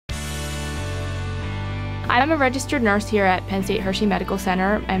I'm a registered nurse here at Penn State Hershey Medical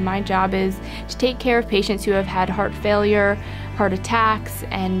Center, and my job is to take care of patients who have had heart failure, heart attacks,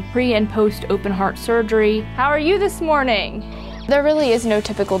 and pre and post open heart surgery. How are you this morning? There really is no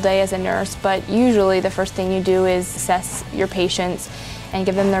typical day as a nurse, but usually the first thing you do is assess your patients and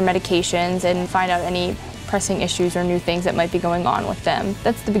give them their medications and find out any pressing issues or new things that might be going on with them.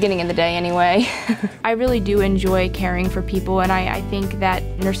 That's the beginning of the day anyway. I really do enjoy caring for people, and I think that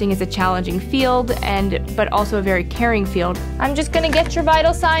nursing is a challenging field but also a very caring field. I'm just gonna get your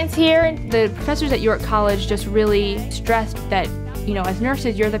vital signs here. The professors at York College just really stressed that, you know, as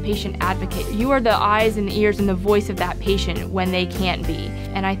nurses, you're the patient advocate. You are the eyes and the ears and the voice of that patient when they can't be.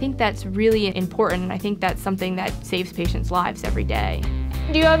 And I think that's really important, and I think that's something that saves patients' lives every day.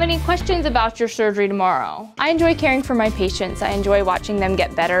 Do you have any questions about your surgery tomorrow? I enjoy caring for my patients. I enjoy watching them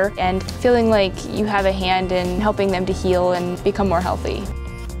get better and feeling like you have a hand in helping them to heal and become more healthy.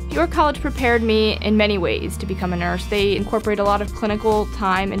 York College prepared me in many ways to become a nurse. They incorporate a lot of clinical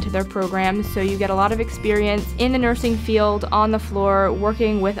time into their programs, so you get a lot of experience in the nursing field, on the floor,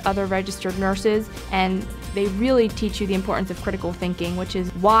 working with other registered nurses, and they really teach you the importance of critical thinking, which is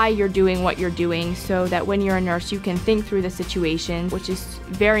why you're doing what you're doing, so that when you're a nurse you can think through the situation, which is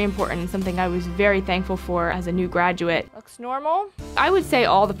very important and something I was very thankful for as a new graduate. Looks normal? I would say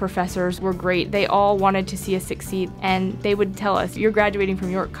all the professors were great. They all wanted to see us succeed, and they would tell us, you're graduating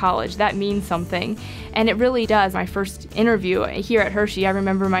from York College, that means something. And it really does. My first interview here at Hershey, I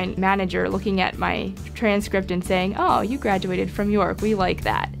remember my manager looking at my transcript and saying, oh, you graduated from York, we like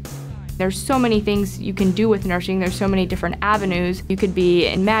that. There's so many things you can do with nursing. There's so many different avenues. You could be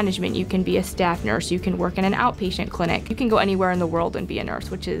in management, you can be a staff nurse, you can work in an outpatient clinic. You can go anywhere in the world and be a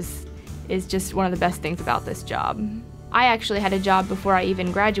nurse, which is just one of the best things about this job. I actually had a job before I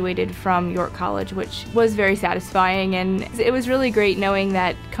even graduated from York College, which was very satisfying, and it was really great knowing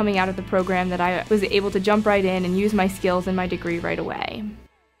that coming out of the program that I was able to jump right in and use my skills and my degree right away.